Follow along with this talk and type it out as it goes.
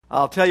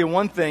I'll tell you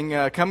one thing,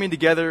 coming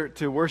together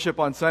to worship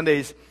on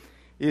Sundays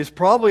is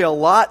probably a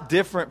lot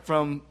different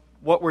from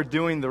what we're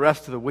doing the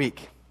rest of the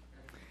week.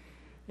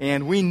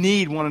 And we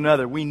need one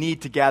another. We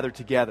need to gather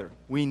together.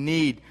 We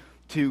need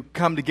to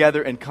come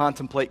together and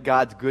contemplate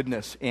God's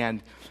goodness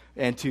and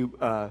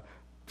to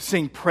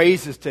sing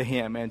praises to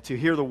Him and to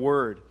hear the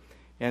Word.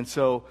 And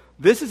so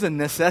this is a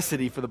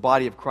necessity for the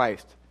body of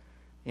Christ.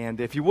 And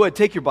if you would,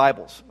 take your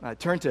Bibles.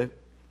 Turn to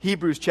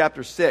Hebrews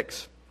chapter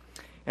 6.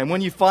 And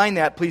when you find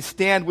that, please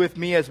stand with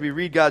me as we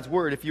read God's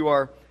Word, if you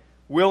are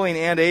willing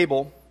and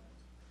able.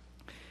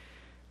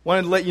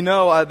 Wanted to let you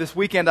know, this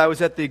weekend I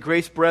was at the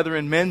Grace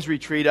Brethren Men's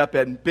Retreat up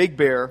at Big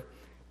Bear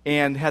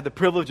and had the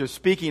privilege of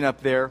speaking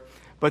up there.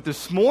 But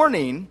this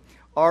morning,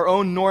 our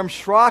own Norm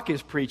Schrock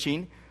is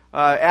preaching.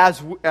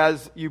 As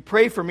you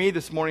pray for me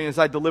this morning as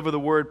I deliver the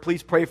Word,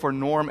 please pray for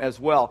Norm as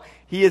well.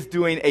 He is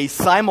doing a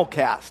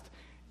simulcast,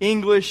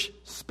 English,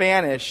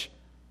 Spanish,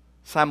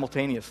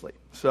 simultaneously.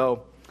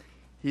 So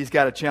he's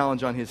got a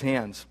challenge on his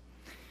hands.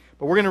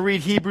 But we're going to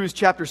read Hebrews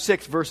chapter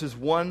 6, verses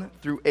 1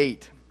 through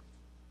 8.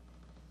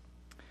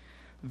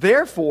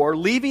 Therefore,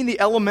 leaving the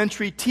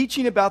elementary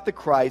teaching about the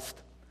Christ,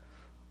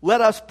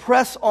 let us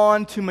press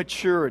on to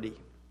maturity,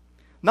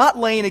 not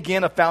laying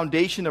again a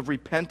foundation of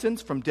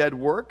repentance from dead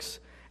works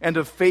and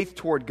of faith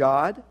toward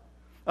God,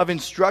 of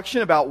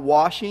instruction about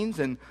washings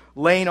and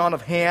laying on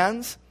of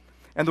hands,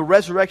 and the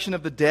resurrection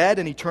of the dead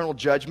and eternal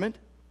judgment.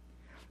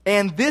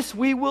 And this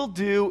we will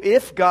do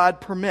if God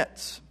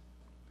permits.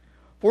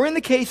 For in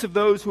the case of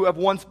those who have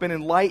once been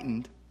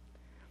enlightened,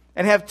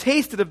 and have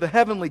tasted of the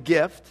heavenly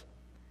gift,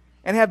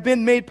 and have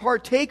been made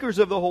partakers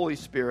of the Holy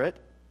Spirit,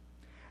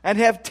 and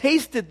have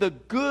tasted the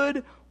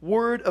good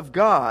word of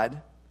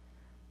God,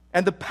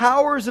 and the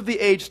powers of the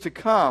age to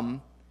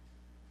come,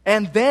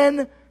 and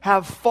then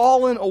have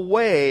fallen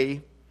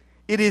away,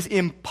 it is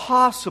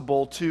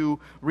impossible to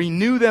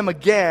renew them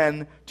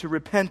again to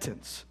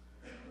repentance,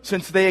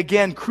 since they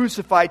again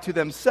crucify to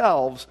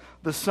themselves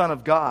the Son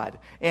of God,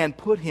 and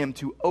put Him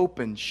to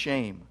open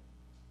shame.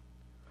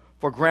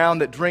 For ground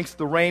that drinks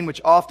the rain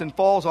which often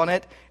falls on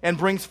it, and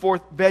brings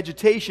forth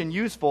vegetation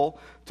useful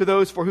to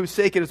those for whose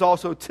sake it is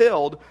also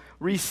tilled,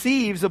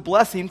 receives a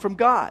blessing from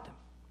God.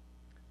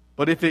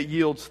 But if it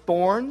yields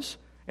thorns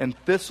and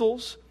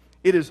thistles,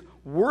 it is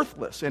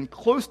worthless and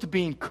close to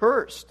being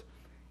cursed,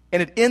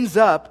 and it ends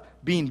up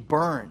being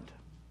burned.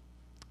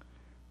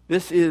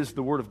 This is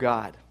the Word of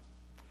God.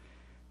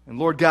 And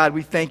Lord God,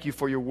 we thank You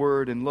for Your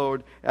Word. And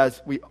Lord,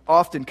 as we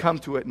often come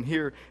to it and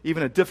hear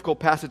even a difficult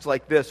passage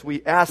like this,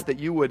 we ask that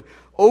You would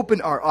open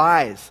our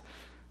eyes.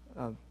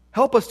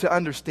 Help us to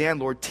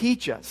understand, Lord.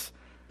 Teach us.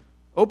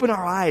 Open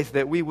our eyes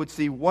that we would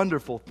see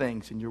wonderful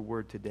things in Your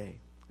Word today.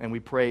 And we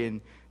pray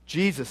in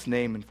Jesus'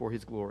 name and for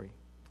His glory.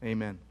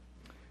 Amen.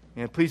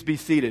 And please be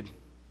seated.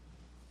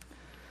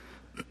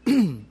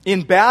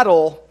 In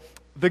battle,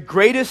 the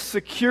greatest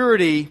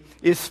security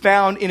is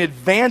found in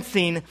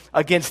advancing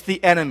against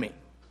the enemy.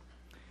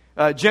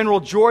 General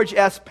George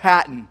S.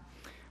 Patton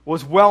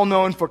was well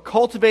known for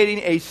cultivating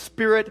a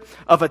spirit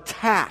of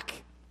attack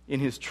in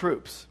his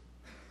troops.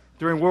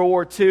 During World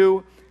War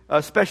II,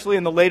 especially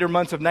in the later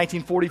months of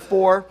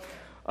 1944,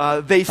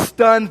 they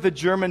stunned the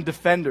German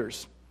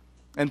defenders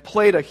and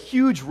played a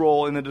huge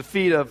role in the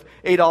defeat of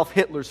Adolf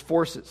Hitler's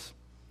forces.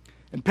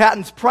 And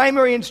Patton's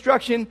primary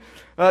instruction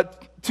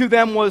to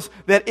them was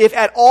that if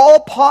at all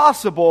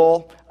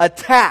possible,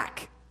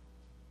 attack.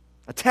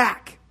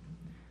 Attack.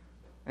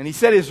 And he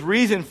said his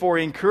reason for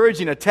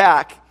encouraging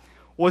attack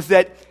was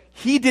that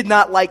he did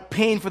not like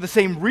paying for the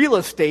same real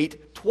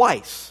estate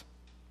twice.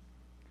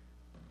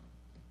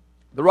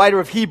 The writer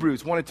of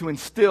Hebrews wanted to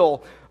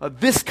instill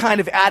this kind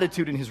of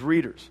attitude in his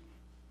readers.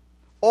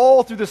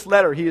 All through this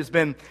letter, he has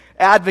been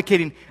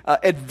advocating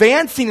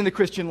advancing in the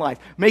Christian life,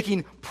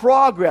 making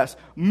progress,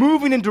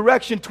 moving in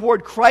direction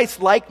toward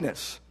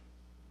Christ-likeness.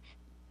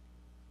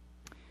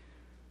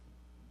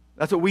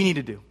 That's what we need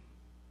to do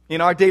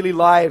in our daily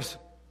lives,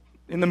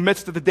 in the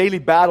midst of the daily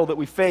battle that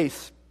we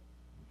face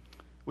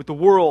with the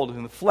world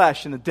and the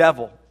flesh and the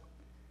devil.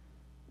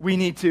 We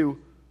need to,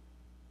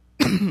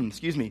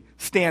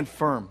 stand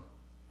firm.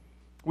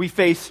 We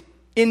face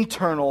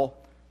internal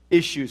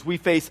issues. We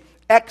face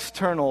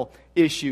external issues.